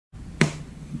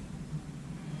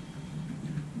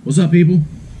What's up, people?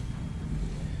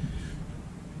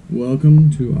 Welcome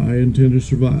to I Intend to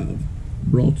Survive,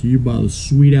 brought to you by the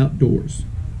Sweet Outdoors.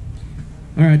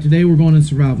 Alright, today we're going in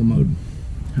survival mode.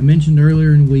 I mentioned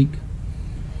earlier in the week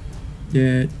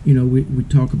that, we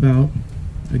talk about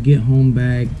a get home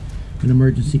bag, an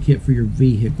emergency kit for your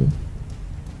vehicle.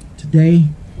 Today,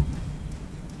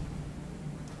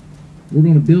 we're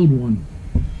going to build one,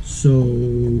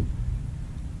 so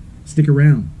stick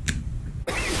around.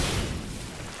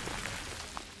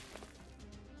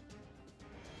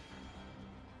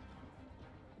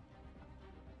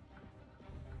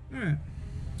 Alright,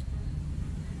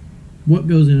 what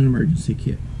goes in an emergency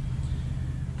kit?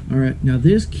 Alright, now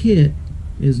this kit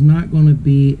is not going to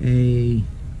be a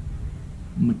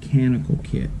mechanical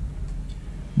kit,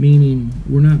 meaning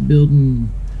we're not building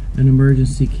an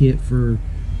emergency kit to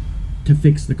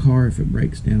fix the car if it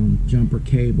breaks down, jumper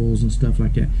cables and stuff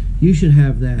like that. You should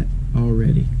have that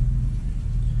already.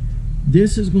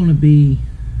 This is going to be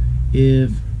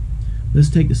if, let's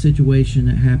take the situation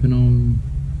that happened on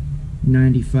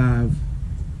 95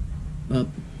 up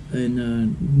in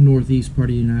the northeast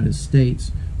part of the United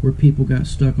States, where people got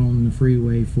stuck on the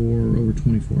freeway for over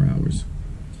 24 hours.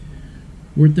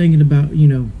 We're thinking about,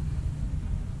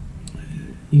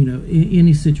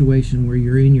 any situation where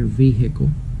you're in your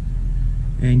vehicle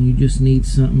and you just need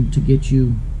something to get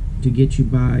you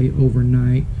by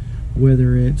overnight,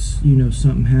 whether it's,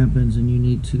 something happens and you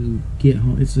need to get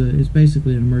home. It's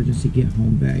basically an emergency get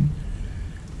home bag.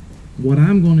 What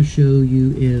I'm going to show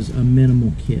you is a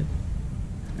minimal kit.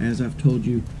 As I've told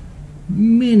you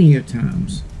many a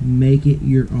times, make it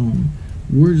your own.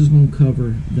 We're just going to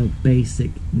cover the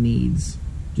basic needs,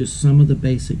 just some of the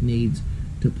basic needs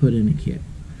to put in a kit.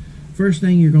 First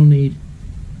thing you're going to need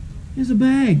is a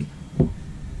bag.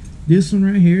 This one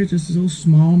right here is just a little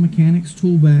small mechanics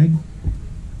tool bag.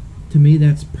 To me,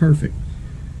 that's perfect.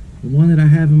 The one that I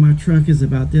have in my truck is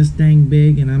about this dang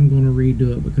big, and I'm going to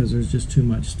redo it because there's just too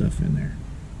much stuff in there.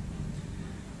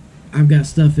 I've got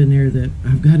stuff in there that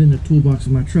I've got in the toolbox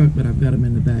of my truck, but I've got them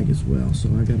in the bag as well, so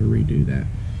I got to redo that.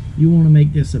 You want to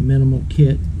make this a minimal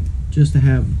kit just to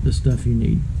have the stuff you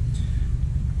need.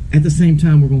 At the same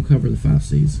time, we're going to cover the 5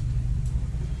 C's.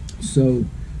 So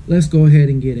let's go ahead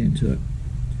and get into it.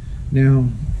 Now,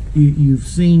 you've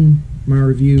seen my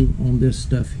review on this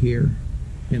stuff here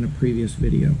in a previous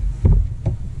video,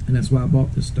 and that's why I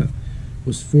bought this stuff,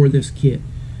 was for this kit.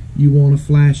 You want a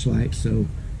flashlight, so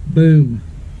boom,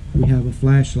 we have a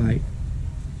flashlight.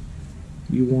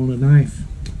 You want a knife,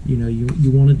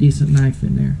 you want a decent knife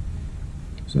in there,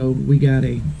 so we got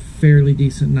a fairly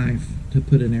decent knife to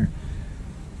put in there.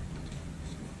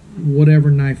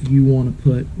 Whatever knife you want to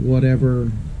put,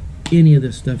 whatever, any of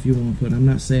this stuff you want to put. I'm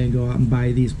not saying go out and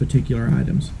buy these particular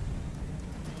items.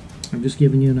 I'm just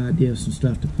giving you an idea of some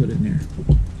stuff to put in there.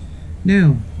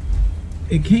 Now,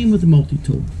 it came with a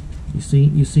multi-tool. You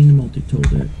seen the multi-tool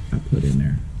that I put in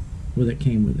there, well, that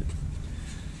came with it.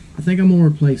 I think I'm going to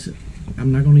replace it.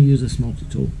 I'm not going to use this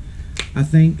multi-tool. I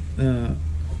think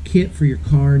kit for your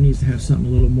car needs to have something a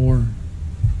little more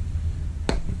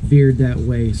veered that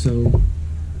way, so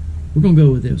we're going to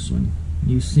go with this one.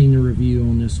 You've seen the review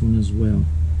on this one as well.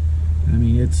 I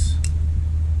mean, it's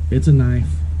a knife.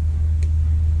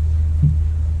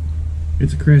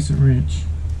 It's a crescent wrench.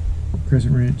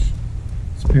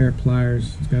 It's a pair of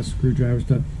pliers. It's got screwdriver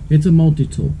stuff. It's a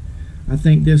multi-tool. I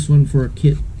think this one for a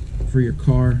kit for your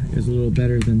car is a little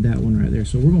better than that one right there.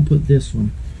 So we're going to put this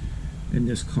one in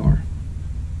this car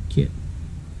kit.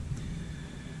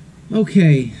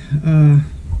 Okay,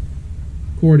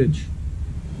 cordage.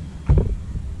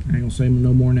 I ain't gonna say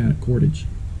no more than that. Cordage.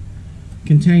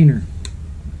 Container.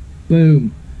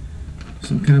 Boom.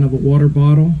 Some kind of a water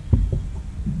bottle.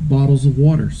 Bottles of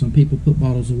water. Some people put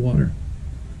bottles of water.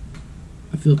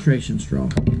 A filtration straw.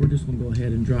 We're just going to go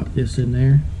ahead and drop this in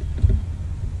there.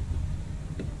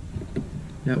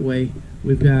 That way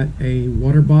we've got a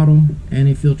water bottle and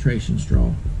a filtration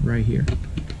straw right here.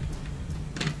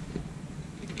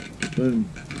 Boom.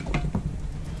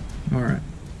 Alright.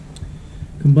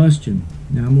 Combustion.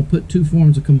 Now I'm going to put 2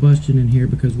 forms of combustion in here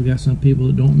because we got some people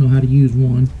that don't know how to use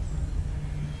one.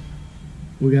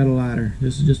 We got a lighter.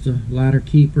 This is just a lighter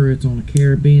keeper. It's on a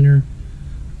carabiner,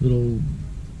 little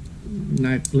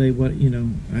knife blade.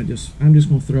 I'm just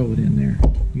gonna throw it in there,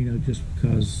 just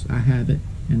because I have it,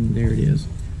 and there it is.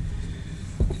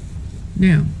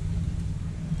 Now,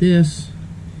 this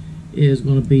is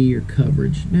going to be your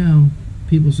coverage. Now,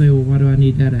 people say, well, why do I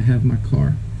need that? I have my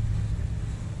car.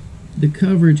 The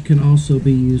coverage can also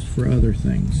be used for other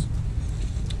things.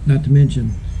 Not to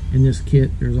mention, in this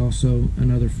kit, there's also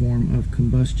another form of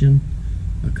combustion,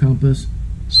 a compass,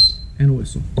 and a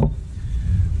whistle.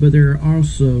 But there are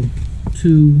also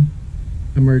 2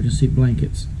 emergency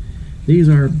blankets. These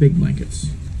are big blankets,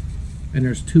 and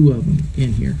there's 2 of them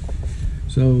in here.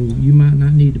 So you might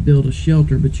not need to build a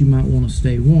shelter, but you might want to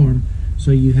stay warm,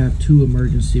 so you have 2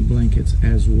 emergency blankets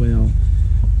as well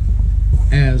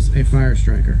as a fire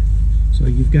striker. So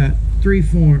you've got 2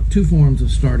 forms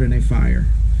of starting a fire,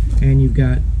 and you've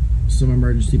got some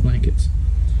emergency blankets.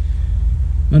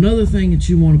 Another thing that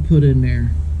you want to put in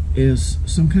there is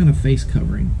some kind of face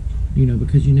covering, you know,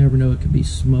 because you never know. It could be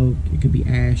smoke, it could be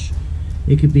ash,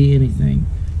 it could be anything.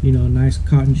 You know, a nice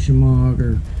cotton shemagh,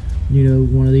 or, you know,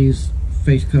 one of these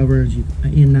face coverings,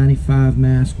 N95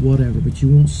 mask, whatever. But you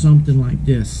want something like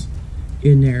this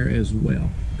in there as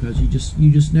well, because you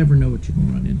just never know what you're going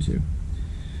to run into.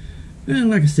 And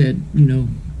like I said, you know,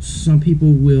 some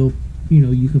people will, you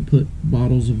know, you can put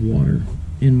bottles of water.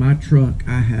 In my truck,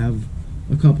 I have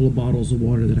a couple of bottles of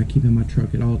water that I keep in my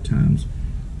truck at all times,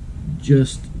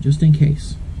 just in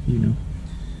case, you know.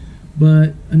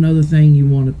 But another thing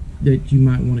that you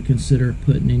might want to consider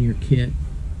putting in your kit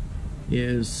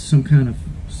is some kind of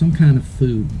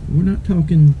food. We're not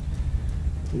talking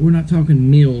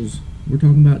meals. We're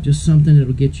talking about just something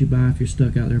that'll get you by if you're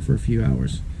stuck out there for a few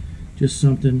hours. Just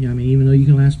something. I mean, even though you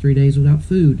can last 3 days without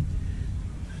food,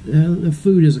 the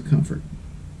food is a comfort.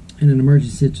 In an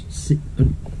emergency,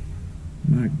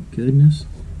 my goodness,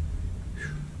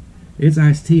 it's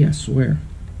iced tea, I swear.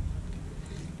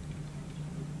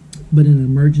 But in an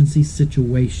emergency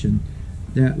situation,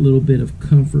 that little bit of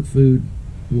comfort food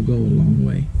will go a long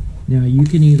way. Now, you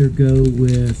can either go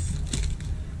with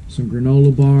some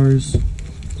granola bars,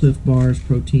 Cliff bars,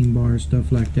 protein bars,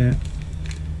 stuff like that.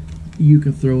 You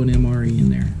can throw an MRE in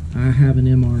there. I have an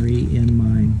MRE in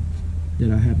mine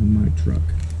that I have in my truck.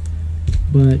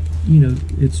 But, you know,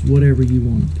 it's whatever you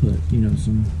want to put. You know,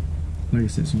 like I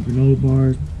said, some granola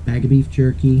bars, bag of beef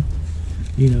jerky,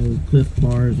 you know, Cliff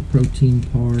bars, protein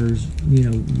bars, you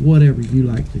know, whatever you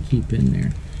like to keep in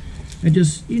there. And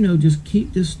just, you know, just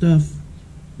keep this stuff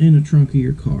in the trunk of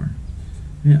your car,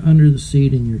 and under the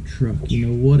seat in your truck, you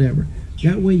know, whatever.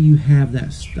 That way you have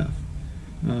that stuff.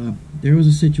 There was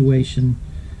a situation,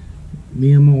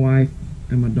 me and my wife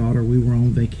and my daughter, we were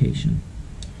on vacation.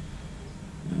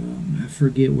 I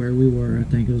forget where we were. I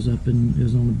think it was on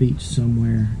the beach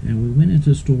somewhere, and we went into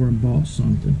the store and bought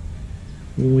something.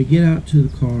 When we get out to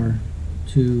the car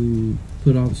to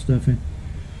put all the stuff in,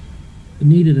 I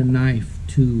needed a knife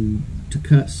to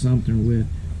cut something with.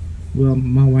 Well,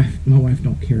 my wife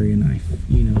don't carry a knife,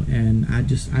 you know, and I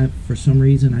for some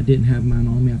reason I didn't have mine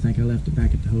on me. I think I left it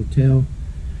back at the hotel.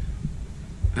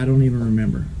 I don't even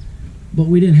remember, but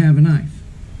we didn't have a knife,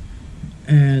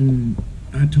 and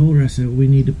I told her, I said, we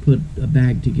need to put a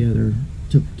bag together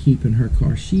to keep in her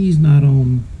car. She's not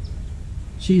on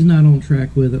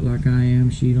track with it like I am.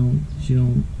 She don't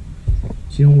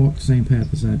walk the same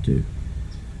path as I do.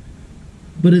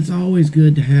 But it's always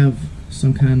good to have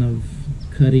some kind of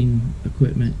cutting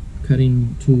equipment,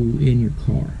 cutting tool in your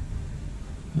car.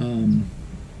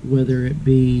 Whether it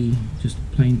be just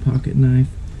a plain pocket knife,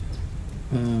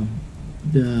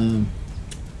 the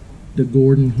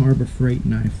Gordon Harbor Freight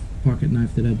knife, pocket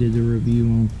knife that I did the review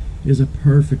on, is a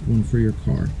perfect one for your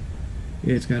car.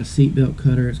 It's got a seatbelt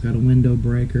cutter, it's got a window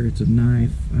breaker, it's a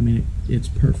knife. I mean, it's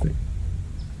perfect.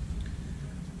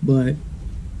 But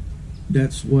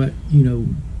that's what, you know,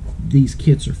 these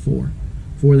kits are for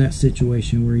that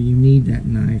situation where you need that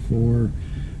knife, or,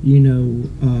 you know,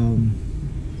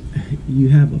 you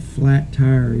have a flat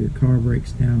tire, your car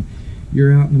breaks down,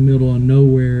 you're out in the middle of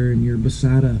nowhere and you're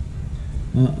beside a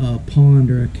pond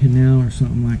or a canal or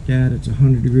something like that. It's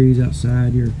 100 degrees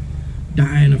outside, you're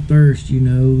dying of thirst, you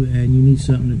know, and you need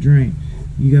something to drink.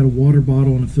 You got a water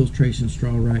bottle and a filtration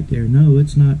straw right there. No,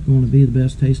 it's not going to be the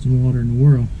best tasting water in the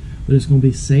world, but it's going to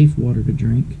be safe water to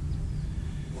drink.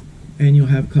 And you'll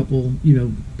have a couple, you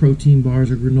know, protein bars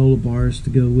or granola bars to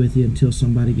go with you until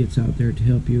somebody gets out there to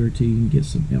help you, or till you can get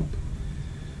some help.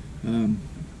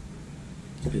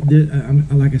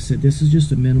 Like I said, this is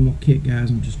just a minimal kit, guys.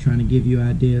 I'm just trying to give you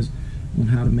ideas on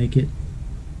how to make a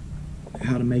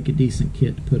decent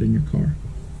kit to put in your car.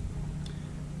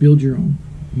 Build your own,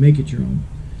 make it your own.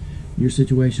 Your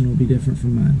situation will be different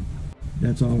from mine.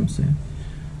 That's all I'm saying.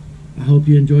 I hope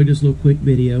you enjoyed this little quick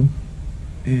video,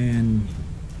 and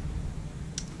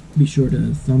be sure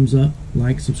to thumbs up,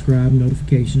 like, subscribe,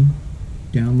 notification,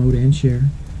 download and share.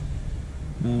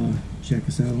 Check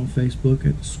us out on Facebook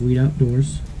at The Sweet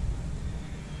Outdoors.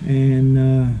 And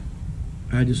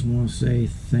I just want to say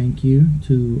thank you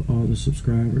to all the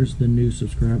subscribers, the new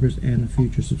subscribers and the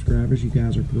future subscribers. You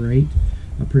guys are great.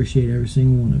 I appreciate every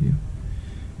single one of you.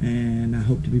 And I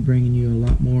hope to be bringing you a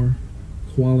lot more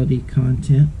quality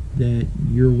content that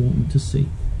you're wanting to see.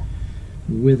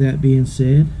 With that being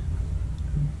said,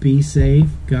 be safe,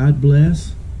 God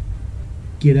bless,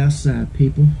 get outside,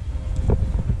 people.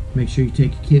 Make sure you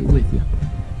take your kit with you.